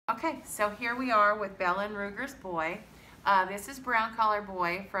Okay, so here we are with Bella and Ruger's boy. This is brown collar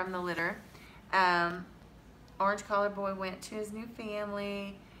boy from the litter. Orange collar boy went to his new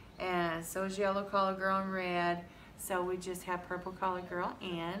family, and so is yellow collar girl and red. So we just have purple collar girl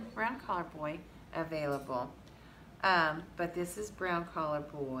and brown collar boy available. But this is brown collar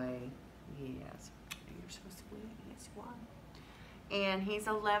boy. Yes, you're so sweet. Yes, you are. And he's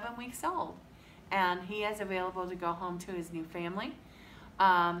 11 weeks old, and he is available to go home to his new family.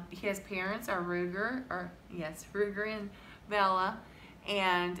 His parents are Ruger and Bella,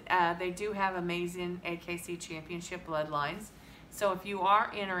 and they do have amazing AKC championship bloodlines. So if you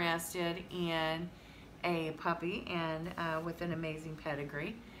are interested in a puppy and with an amazing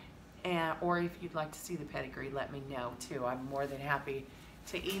pedigree, or if you'd like to see the pedigree, let me know too. I'm more than happy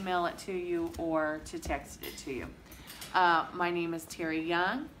to email it to you or to text it to you. My name is Terry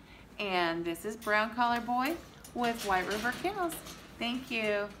Young, and this is Brown Collar Boy with White River Kennels. Thank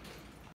you.